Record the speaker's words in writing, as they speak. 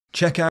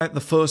Check out the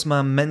First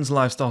Man Men's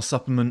Lifestyle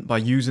Supplement by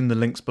using the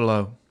links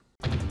below.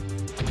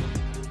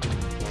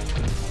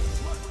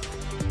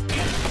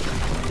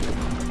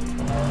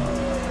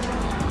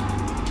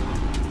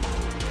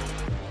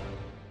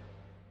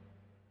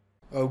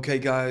 Okay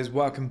guys,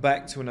 welcome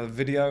back to another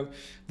video.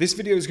 This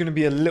video is going to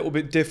be a little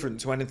bit different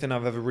to anything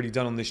I've ever really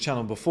done on this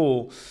channel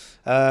before.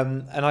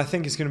 And I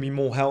think it's going to be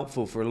more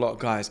helpful for a lot of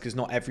guys because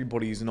not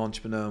everybody is an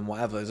entrepreneur and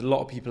whatever. There's a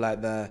lot of people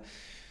out there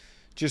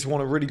just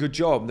want a really good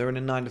job. They're in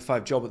a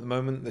 9-to-5 job at the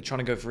moment. They're trying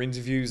to go for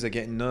interviews. They're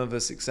getting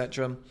nervous,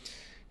 etc.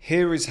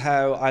 Here is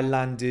how I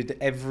landed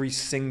every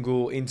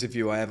single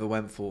interview I ever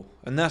went for.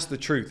 And that's the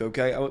truth,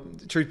 okay?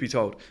 Truth be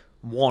told,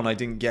 one I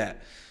didn't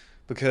get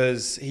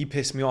because he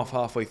pissed me off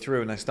halfway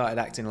through and I started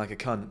acting like a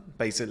cunt,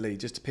 basically,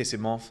 just to piss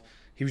him off.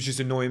 He was just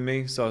annoying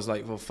me, so I was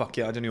like, well, fuck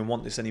it, I don't even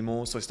want this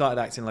anymore. So I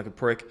started acting like a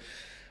prick.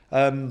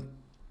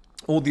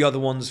 All the other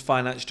ones,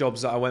 finance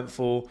jobs that I went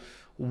for,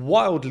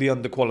 wildly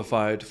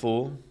underqualified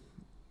for,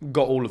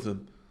 got all of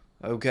them.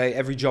 Okay,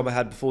 every job I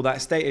had before that,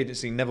 estate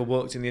agency, never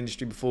worked in the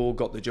industry before,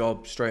 got the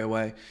job straight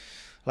away.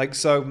 Like,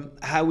 so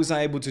how was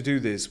I able to do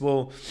this?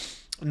 Well,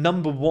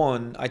 number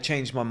one, I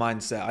changed my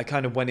mindset. I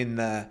kind of went in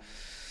there.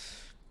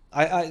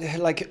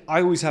 I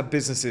always had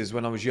businesses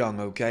when I was young,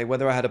 okay?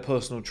 Whether I had a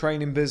personal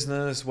training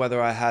business,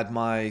 whether I had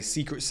my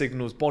secret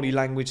signals, body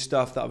language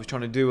stuff that I was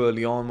trying to do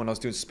early on when I was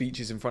doing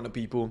speeches in front of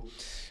people,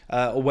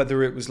 or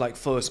whether it was like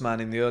First Man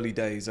in the early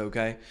days,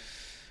 okay?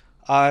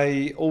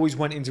 I always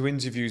went into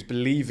interviews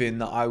believing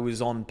that I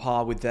was on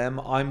par with them.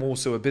 I'm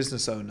also a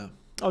business owner.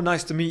 Oh,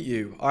 nice to meet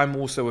you. I'm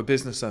also a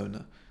business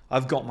owner.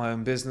 I've got my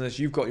own business.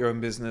 You've got your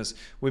own business.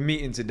 We're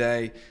meeting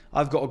today.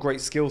 I've got a great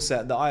skill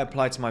set that I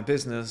apply to my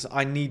business.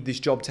 I need this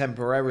job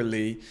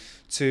temporarily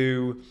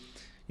to,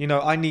 you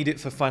know, I need it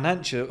for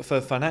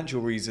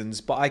financial reasons,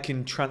 but I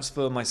can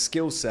transfer my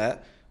skill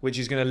set, which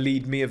is going to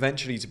lead me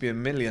eventually to be a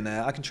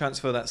millionaire. I can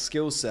transfer that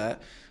skill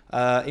set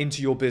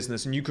into your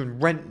business and you can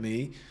rent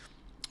me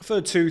for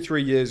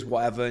 2-3 years,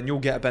 whatever, and you'll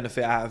get a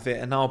benefit out of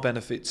it and I'll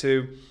benefit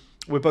too.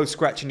 We're both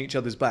scratching each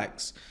other's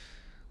backs.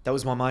 That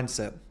was my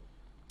mindset.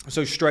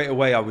 So straight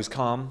away I was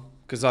calm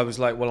because I was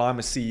like, well, I'm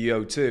a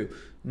CEO too.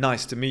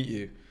 Nice to meet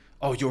you.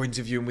 Oh, you're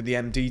interviewing with the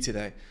MD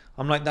today.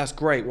 I'm like, that's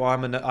great. Well,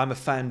 I'm a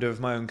founder of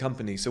my own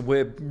company. So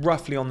we're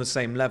roughly on the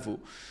same level.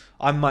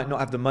 I might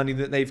not have the money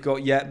that they've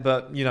got yet,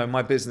 but you know,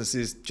 my business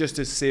is just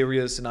as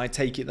serious and I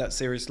take it that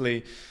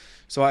seriously.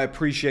 So I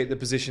appreciate the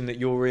position that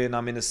you're in.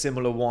 I'm in a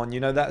similar one, you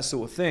know, that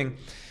sort of thing.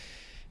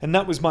 And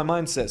that was my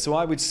mindset. So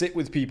I would sit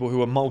with people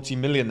who are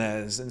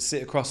multi-millionaires and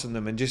sit across from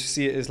them and just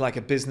see it as like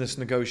a business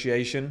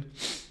negotiation.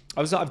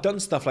 I've done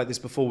stuff like this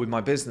before with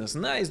my business.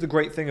 And that is the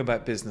great thing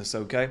about business,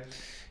 okay?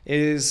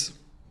 Is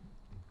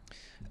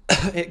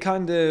it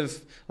kind of,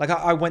 like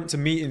I went to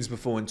meetings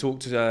before and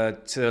talked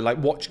to like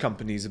watch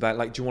companies about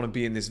like, do you want to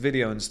be in this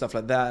video and stuff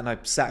like that? And I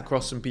sat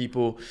across some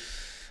people.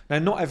 Now,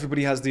 not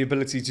everybody has the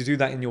ability to do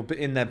that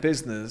in their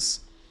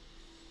business,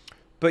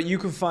 but you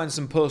can find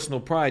some personal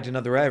pride in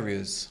other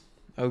areas,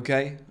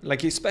 okay?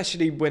 Like,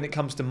 especially when it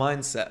comes to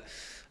mindset.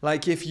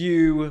 Like, if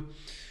you,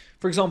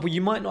 for example,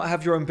 you might not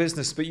have your own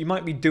business, but you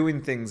might be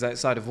doing things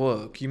outside of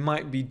work. You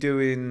might be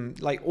doing,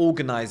 like,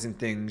 organizing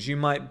things. You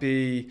might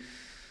be,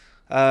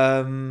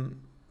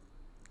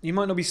 you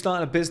might not be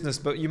starting a business,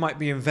 but you might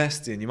be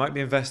investing. You might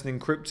be investing in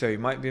crypto. You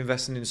might be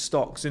investing in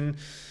stocks. And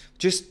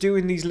just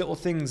doing these little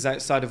things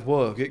outside of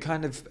work, it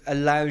kind of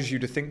allows you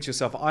to think to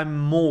yourself, I'm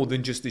more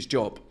than just this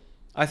job.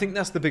 I think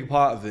that's the big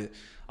part of it.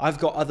 I've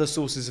got other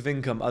sources of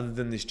income other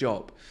than this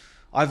job.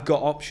 I've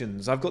got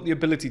options. I've got the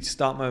ability to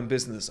start my own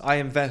business. I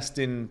invest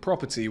in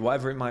property,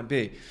 whatever it might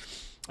be.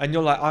 And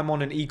you're like, I'm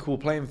on an equal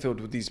playing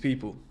field with these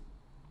people.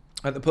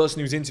 And the person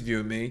who's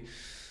interviewing me,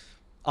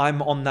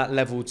 I'm on that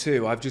level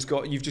too. You've just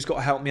got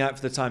to help me out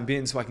for the time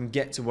being so I can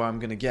get to where I'm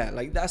going to get.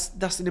 Like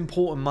that's an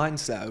important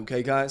mindset,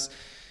 okay, guys?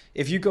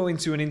 If you go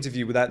into an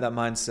interview without that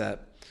mindset,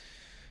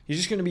 you're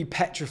just going to be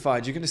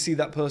petrified. You're going to see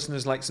that person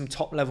as like some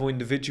top level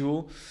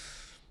individual.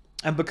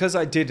 And because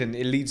I didn't,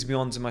 it leads me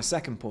on to my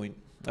second point.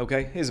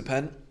 Okay, here's a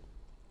pen.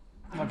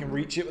 If I can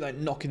reach it without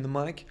knocking the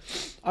mic.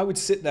 I would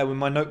sit there with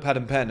my notepad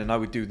and pen and I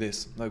would do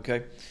this,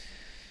 okay?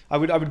 I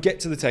would get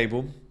to the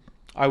table.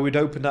 I would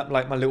open up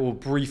like my little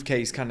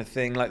briefcase kind of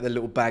thing, like the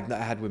little bag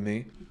that I had with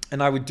me.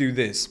 And I would do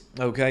this,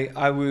 okay?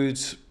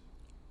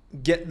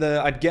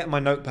 I'd get my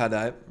notepad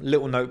out,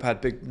 little notepad,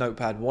 big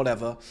notepad,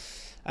 whatever,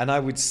 and I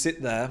would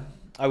sit there.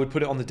 I would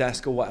put it on the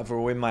desk or whatever,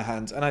 or in my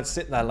hand, and I'd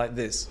sit there like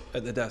this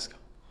at the desk.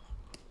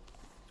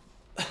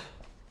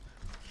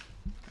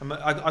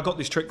 I got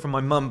this trick from my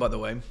mum, by the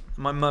way.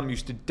 My mum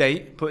used to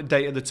put a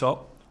date at the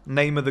top,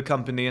 name of the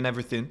company and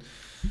everything.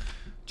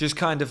 Just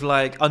kind of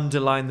like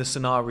underline the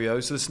scenario.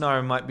 So the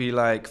scenario might be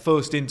like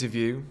first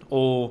interview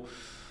or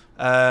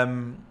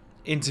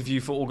interview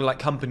for like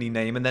company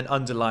name, and then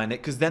underline it,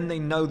 because then they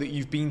know that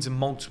you've been to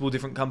multiple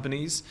different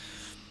companies.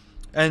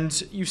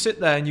 And you sit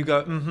there and you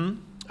go,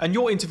 and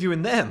you're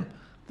interviewing them.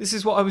 This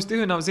is what I was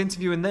doing. I was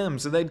interviewing them.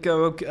 So they'd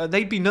go, okay,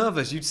 they'd be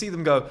nervous. You'd see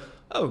them go,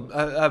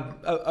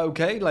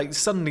 okay. Like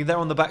suddenly they're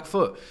on the back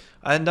foot.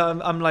 And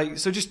I'm like,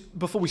 so just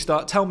before we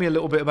start, tell me a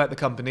little bit about the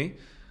company.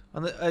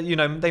 And you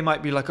know, they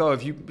might be like, oh,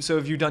 have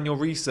you done your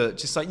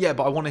research? It's like, yeah,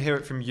 but I want to hear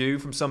it from you,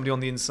 from somebody on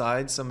the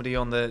inside, somebody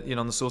on the, you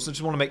know, on the source. I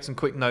just want to make some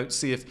quick notes,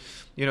 see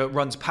if, you know, it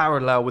runs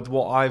parallel with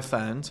what I've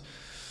found.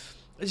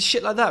 It's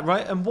shit like that,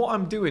 right? And what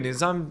I'm doing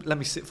is let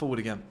me sit forward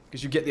again,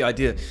 because you get the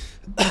idea.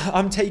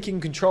 I'm taking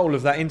control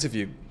of that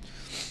interview.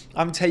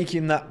 I'm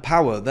taking that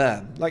power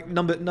there. Like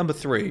number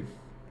 3.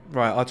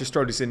 Right, I'll just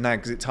throw this in now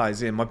because it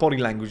ties in. My body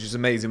language is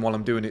amazing while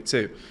I'm doing it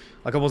too.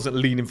 Like I wasn't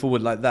leaning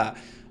forward like that.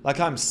 Like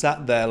I'm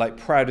sat there like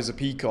proud as a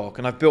peacock,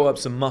 and I've built up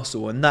some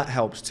muscle, and that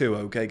helps too,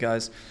 okay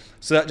guys?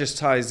 So that just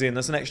ties in.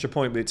 That's an extra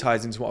point, but it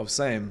ties into what I was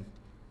saying.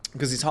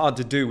 Because it's hard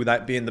to do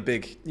without being the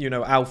big, you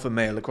know, alpha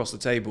male across the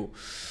table.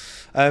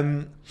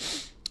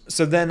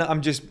 So then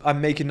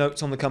I'm making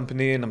notes on the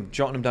company and I'm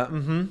jotting them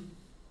down.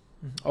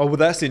 Oh, well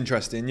that's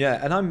interesting, yeah.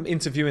 And I'm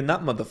interviewing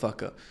that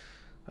motherfucker,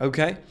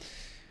 okay?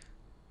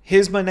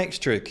 Here's my next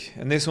trick,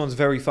 and this one's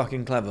very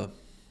fucking clever,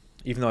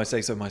 even though I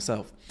say so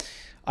myself.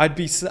 I'd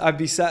be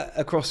sat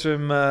across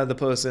from the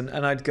person,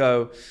 and I'd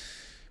go,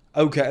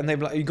 okay, and they'd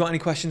be like, you got any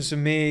questions for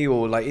me,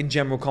 or like in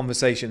general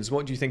conversations,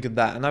 what do you think of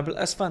that? And I'd be like,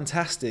 that's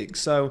fantastic.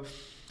 So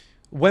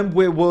when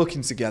we're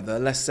working together,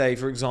 let's say,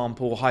 for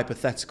example,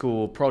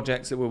 hypothetical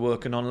projects that we're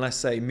working on, let's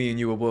say me and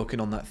you are working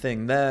on that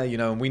thing there, you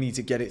know, and we need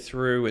to get it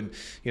through, and,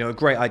 you know, a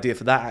great idea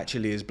for that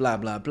actually is blah,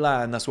 blah,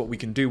 blah, and that's what we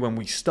can do when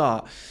we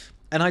start.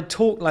 And I'd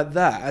talk like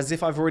that as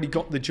if I've already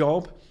got the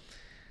job.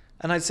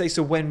 And I'd say,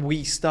 so when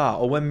we start,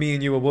 or when me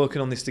and you are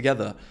working on this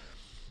together,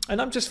 and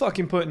I'm just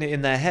fucking putting it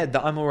in their head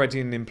that I'm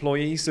already an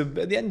employee. So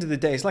at the end of the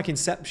day, it's like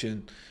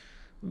Inception.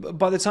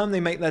 By the time they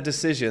make their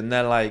decision,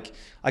 they're like,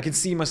 I can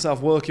see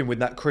myself working with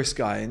that Chris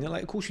guy. And you're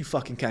like, of course you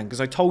fucking can,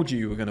 because I told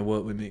you were going to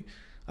work with me.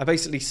 I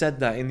basically said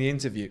that in the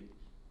interview.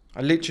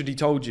 I literally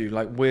told you,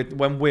 like,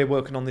 when we're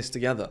working on this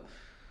together.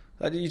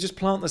 You just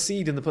plant the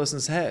seed in the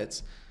person's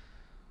heads.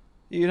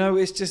 You know,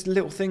 it's just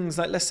little things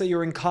like, let's say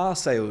you're in car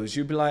sales.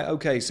 You'd be like,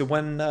 okay, so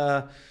when,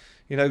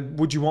 you know,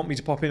 would you want me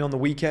to pop in on the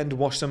weekend to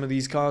wash some of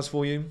these cars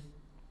for you?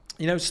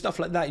 You know, stuff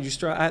like that. You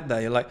just throw it out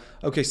there. You're like,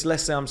 okay, so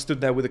let's say I'm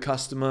stood there with a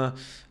customer.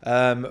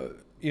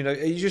 You know,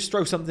 you just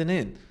throw something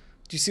in. Do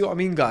you see what I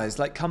mean, guys?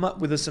 Like, come up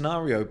with a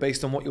scenario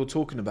based on what you're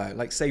talking about.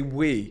 Like, say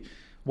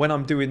when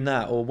I'm doing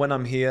that, or when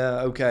I'm here,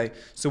 okay,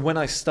 so when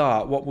I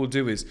start, what we'll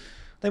do is,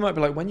 they might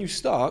be like, when you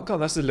start, God,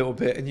 that's a little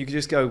bit. And you can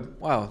just go,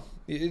 wow.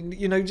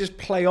 You know, just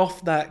play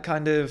off that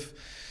kind of,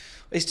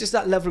 it's just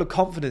that level of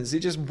confidence. It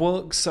just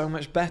works so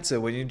much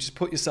better when you just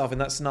put yourself in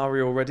that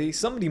scenario already.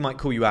 Somebody might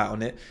call you out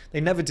on it.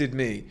 They never did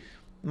me.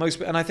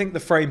 And I think the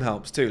frame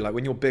helps too. Like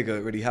when you're bigger,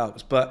 it really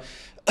helps. But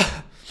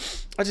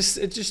I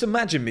just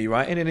imagine me,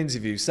 right, in an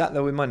interview, sat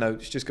there with my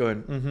notes, just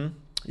going,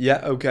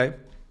 yeah, okay,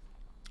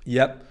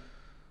 yep.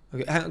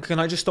 Okay, can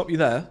I just stop you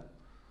there?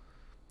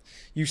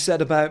 You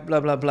said about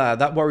blah, blah, blah.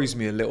 That worries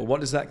me a little. What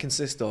does that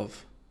consist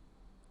of?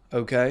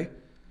 Okay.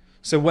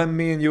 So when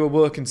me and you are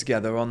working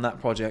together on that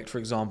project, for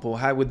example,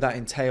 how would that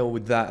entail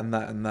with that and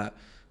that and that?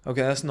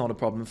 Okay, that's not a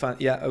problem.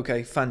 Yeah,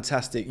 okay,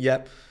 fantastic.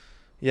 Yep.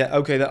 Yeah,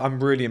 okay,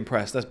 I'm really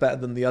impressed. That's better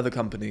than the other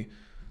company.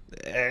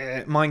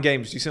 Mind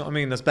games, do you see what I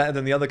mean? That's better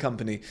than the other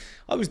company.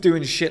 I was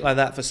doing shit like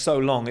that for so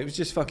long. It was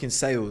just fucking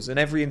sales. And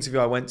every interview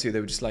I went to,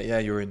 they were just like, yeah,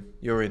 you're in.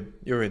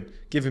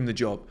 Give him the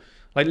job.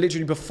 Like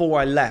literally before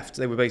I left,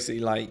 they were basically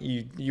like,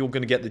 you're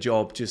going to get the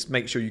job. Just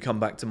make sure you come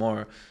back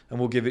tomorrow and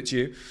we'll give it to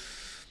you.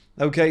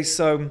 Okay,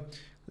 so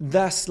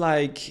that's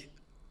like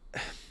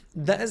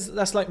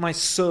my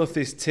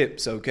surface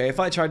tips, okay? If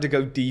I tried to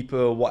go deeper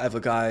or whatever,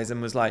 guys,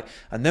 and was like,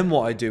 and then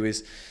what I do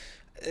is,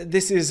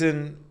 this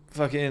isn't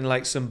fucking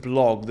like some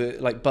blog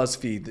that like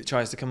BuzzFeed that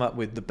tries to come up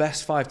with the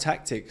best 5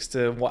 tactics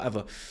to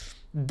whatever.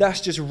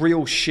 That's just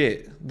real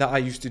shit that I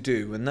used to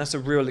do, and that's a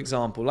real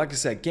example. Like I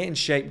said, get in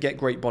shape, get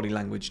great body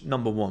language,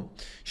 number 1.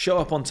 Show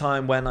up on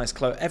time, wear nice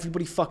clothes.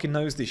 Everybody fucking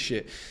knows this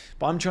shit,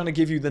 but I'm trying to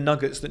give you the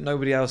nuggets that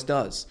nobody else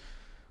does.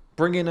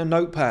 Bring in a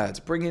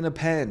notepad, bring in a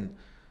pen.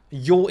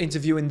 You're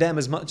interviewing them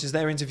as much as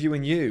they're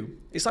interviewing you.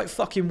 It's like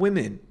fucking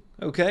women,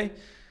 okay?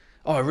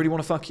 Oh, I really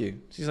want to fuck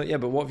you. She's like, yeah,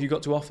 but what have you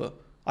got to offer?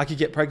 I could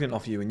get pregnant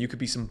off you and you could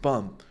be some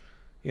bum.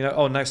 You know,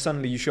 oh, now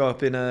suddenly you show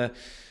up in a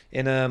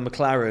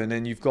McLaren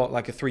and you've got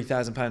like a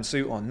 £3,000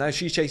 suit on. Now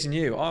she's chasing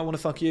you. Oh, I want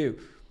to fuck you.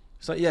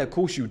 It's like, yeah, of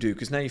course you do,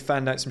 because now you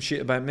found out some shit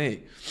about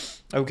me.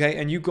 Okay,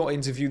 and you've got to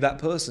interview that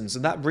person. So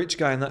that rich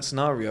guy in that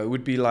scenario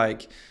would be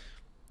like,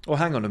 oh,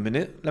 hang on a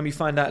minute. Let me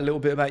find out a little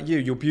bit about you.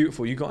 You're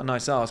beautiful. You got a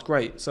nice ass.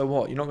 Great. So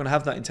what? You're not going to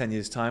have that in 10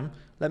 years' time.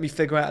 Let me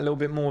figure out a little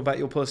bit more about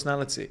your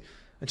personality.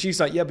 And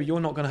she's like, yeah, but you're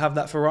not going to have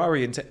that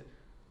Ferrari in 10...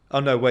 Oh,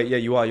 no, wait. Yeah,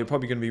 you are. You're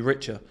probably going to be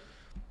richer.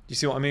 You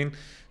see what I mean?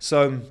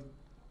 So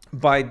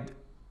by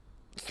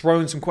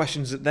throwing some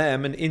questions at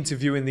them and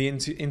interviewing the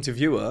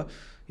interviewer,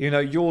 you know,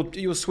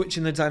 you're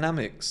switching the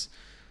dynamics.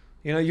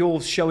 You know, you're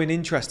showing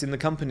interest in the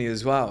company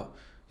as well.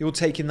 You're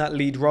taking that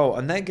lead role.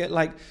 And they get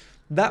like...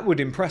 That would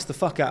impress the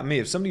fuck out of me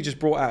if somebody just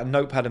brought out a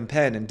notepad and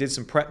pen and did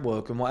some prep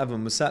work and whatever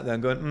and was sat there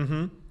and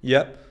going,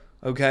 yep,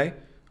 okay,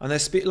 And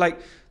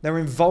they're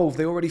involved.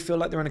 They already feel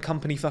like they're in a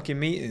company fucking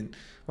meeting,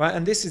 right?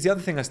 And this is the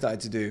other thing I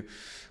started to do.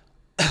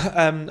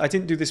 I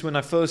didn't do this when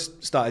I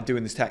first started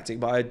doing this tactic,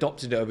 but I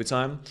adopted it over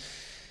time.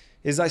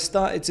 Is I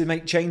started to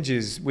make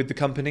changes with the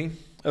company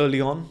early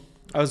on.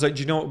 I was like,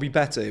 do you know what would be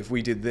better if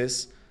we did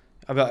this?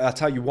 I'll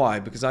tell you why,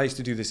 because I used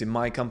to do this in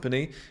my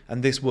company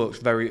and this works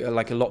very a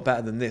lot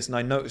better than this. And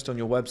I noticed on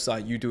your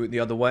website, you do it the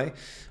other way.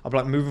 I'm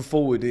like, moving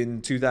forward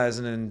in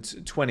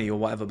 2020 or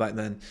whatever back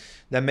then,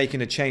 they're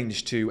making a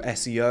change to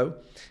SEO.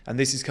 And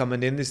this is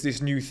coming in,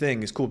 this new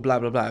thing. It's called blah,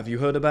 blah, blah. Have you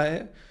heard about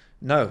it?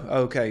 No.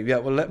 Okay. Yeah.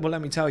 Well,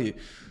 let me tell you.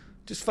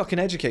 Just fucking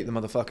educate the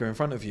motherfucker in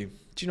front of you.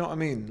 Do you know what I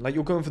mean? Like,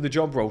 you're going for the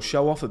job role,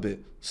 show off a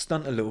bit,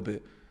 stunt a little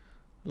bit.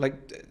 Like,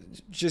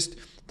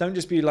 don't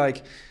just be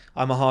like,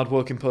 I'm a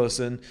hard-working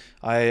person.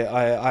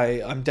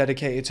 I'm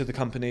dedicated to the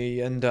company,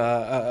 and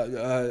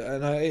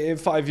in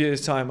 5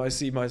 years' time, I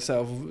see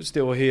myself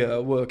still here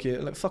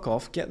working. Like, fuck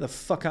off! Get the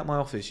fuck out my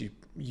office,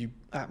 you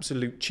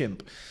absolute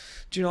chimp.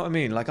 Do you know what I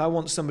mean? Like, I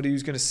want somebody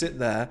who's going to sit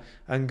there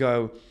and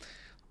go,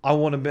 I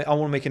want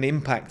to make an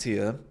impact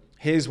here.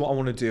 Here's what I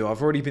want to do.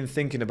 I've already been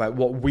thinking about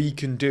what we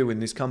can do in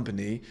this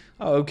company.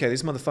 Oh, okay,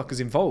 this motherfucker's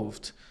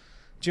involved.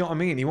 Do you know what I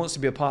mean? He wants to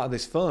be a part of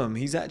this firm.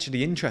 He's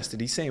actually interested.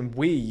 He's saying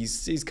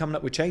he's coming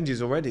up with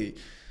changes already.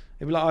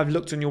 He'll be like, I've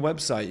looked on your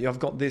website. I've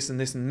got this and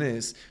this and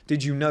this.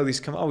 Did you know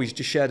this? Oh, he's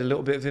just shared a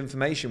little bit of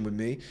information with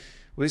me.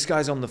 Well, this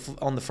guy's on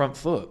the front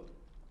foot.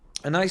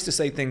 And I used to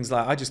say things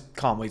like, I just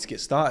can't wait to get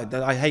started.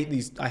 I hate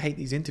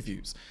these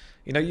interviews.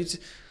 You know,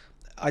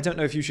 I don't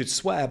know if you should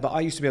swear, but I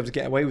used to be able to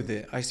get away with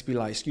it. I used to be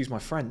like, excuse my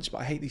French,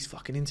 but I hate these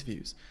fucking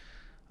interviews.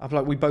 I'm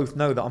like, we both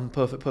know that I'm the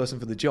perfect person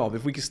for the job.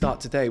 If we could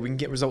start today, we can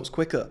get results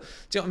quicker. Do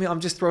you know what I mean?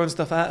 I'm just throwing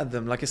stuff out at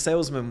them like a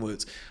salesman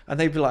would. And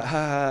they'd be like,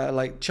 ha,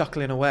 like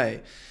chuckling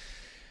away.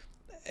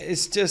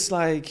 It's just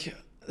like,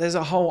 there's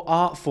a whole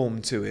art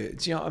form to it.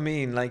 Do you know what I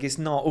mean? Like, it's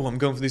not, oh, I'm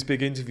going for this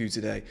big interview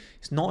today.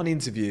 It's not an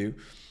interview.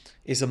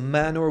 It's a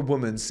man or a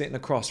woman sitting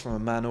across from a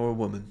man or a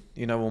woman,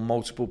 you know, or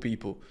multiple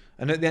people.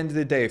 And at the end of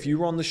the day, if you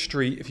were on the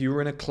street, if you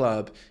were in a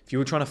club, if you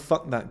were trying to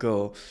fuck that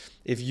girl,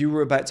 if you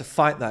were about to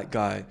fight that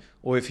guy,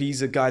 or if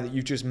he's a guy that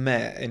you just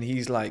met and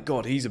he's like,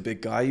 God, he's a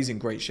big guy, he's in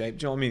great shape,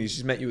 do you know what I mean? He's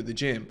just met you at the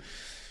gym.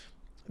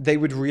 They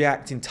would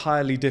react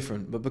entirely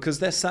different. But because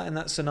they're sat in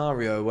that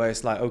scenario where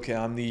it's like, okay,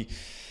 I'm the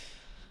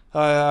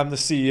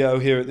CEO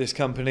here at this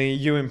company,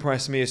 you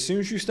impress me. As soon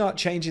as you start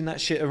changing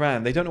that shit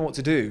around, they don't know what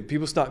to do.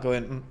 People start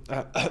going,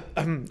 like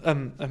they're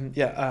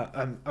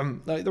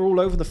all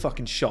over the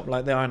fucking shop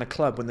like they are in a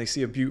club when they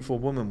see a beautiful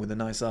woman with a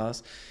nice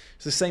ass.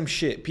 It's the same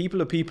shit.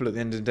 People are people at the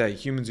end of the day.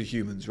 Humans are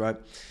humans, right?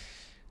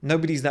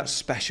 Nobody's that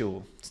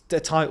special. Their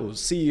titles,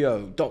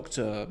 CEO,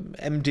 doctor,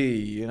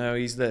 MD, you know,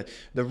 he's the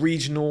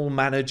regional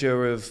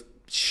manager of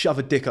shove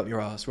a dick up your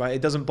ass, right?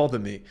 It doesn't bother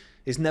me.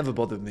 It's never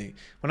bothered me.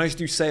 When I used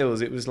to do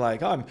sales, it was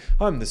like, I'm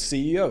the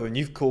CEO and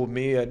you've called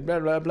me and blah,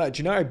 blah, blah. Do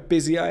you know how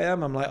busy I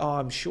am? I'm like, oh,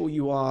 I'm sure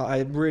you are. I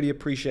really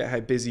appreciate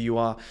how busy you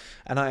are.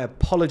 And I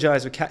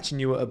apologize for catching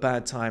you at a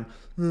bad time.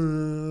 Do you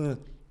know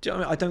what I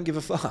mean? I don't give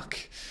a fuck.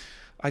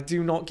 I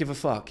do not give a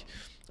fuck.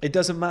 It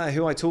doesn't matter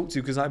who I talk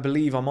to because I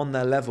believe I'm on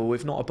their level,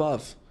 if not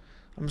above.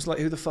 I'm just like,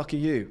 who the fuck are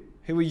you?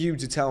 Who are you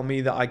to tell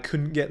me that I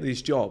couldn't get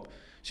this job?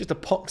 It's just a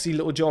poxy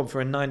little job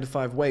for a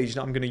 9-to-5 wage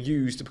that I'm going to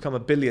use to become a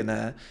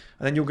billionaire.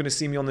 And then you're going to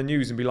see me on the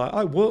news and be like,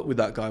 I worked with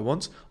that guy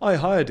once. I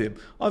hired him.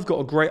 I've got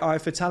a great eye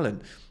for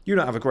talent. You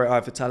don't have a great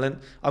eye for talent.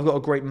 I've got a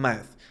great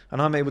mouth. And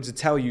I'm able to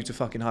tell you to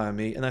fucking hire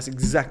me. And that's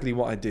exactly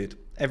what I did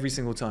every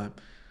single time.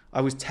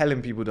 I was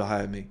telling people to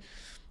hire me.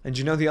 And do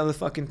you know the other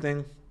fucking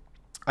thing?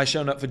 I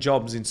showed up for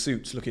jobs in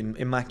suits looking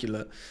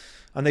immaculate.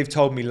 And they've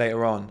told me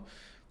later on,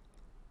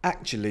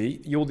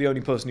 actually, you're the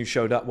only person who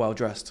showed up well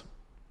dressed.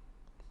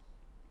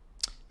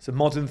 It's a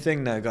modern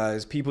thing now,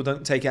 guys. People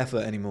don't take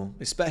effort anymore,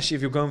 especially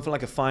if you're going for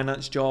like a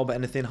finance job,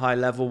 anything high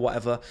level,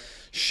 whatever.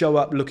 Show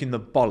up looking the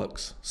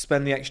bollocks.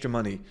 Spend the extra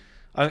money.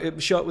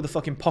 Show up with a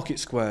fucking pocket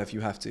square if you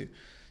have to. Do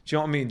you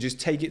know what I mean? Just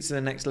take it to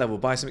the next level.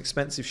 Buy some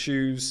expensive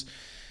shoes.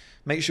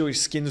 Make sure your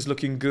skin's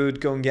looking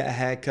good. Go and get a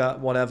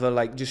haircut, whatever.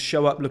 Like, just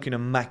show up looking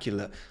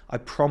immaculate. I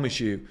promise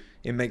you,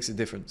 it makes a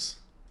difference.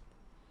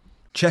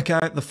 Check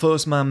out the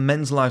First Man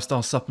Men's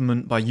Lifestyle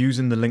Supplement by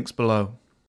using the links below.